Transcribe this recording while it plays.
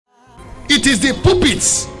It is the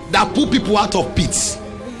pulpits that pull people out of pits.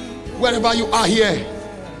 Wherever you are here,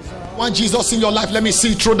 want Jesus in your life, let me see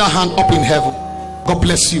you throw that hand up in heaven. God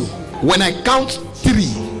bless you. When I count 3,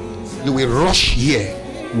 you will rush here.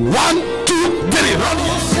 1, 2, 3, run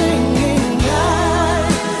here. Singing,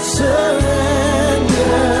 I surrender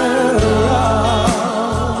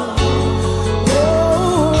all.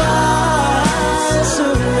 Oh, I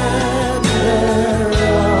surrender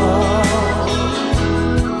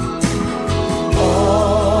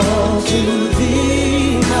all to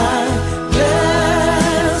thee, my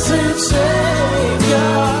blessed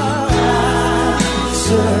Savior. I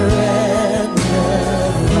surrender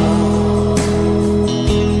all.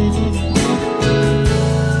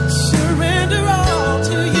 Surrender all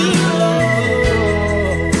to you, Lord.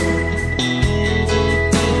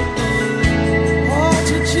 All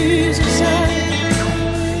to Jesus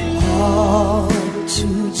and all to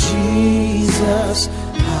Jesus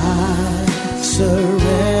I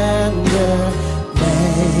surrender.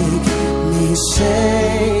 Make me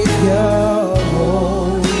Savior,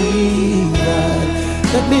 Holy One.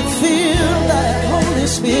 Let me feel that Holy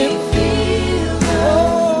Spirit.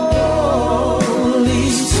 Holy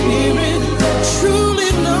Spirit,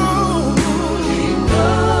 truly know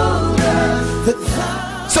that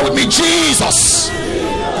Say with me, Jesus,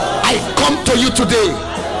 I come to you today.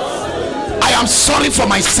 I am sorry for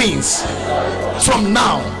my sins. From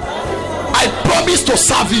now, I promise to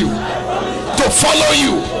serve you, to follow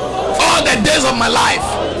you all the days of my life.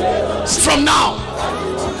 From now,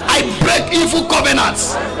 I break evil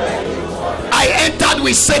covenants. I entered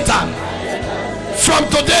with Satan. From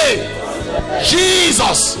today,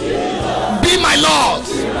 Jesus, be my Lord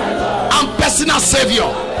and personal Savior.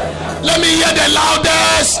 Let me hear the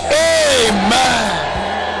loudest amen.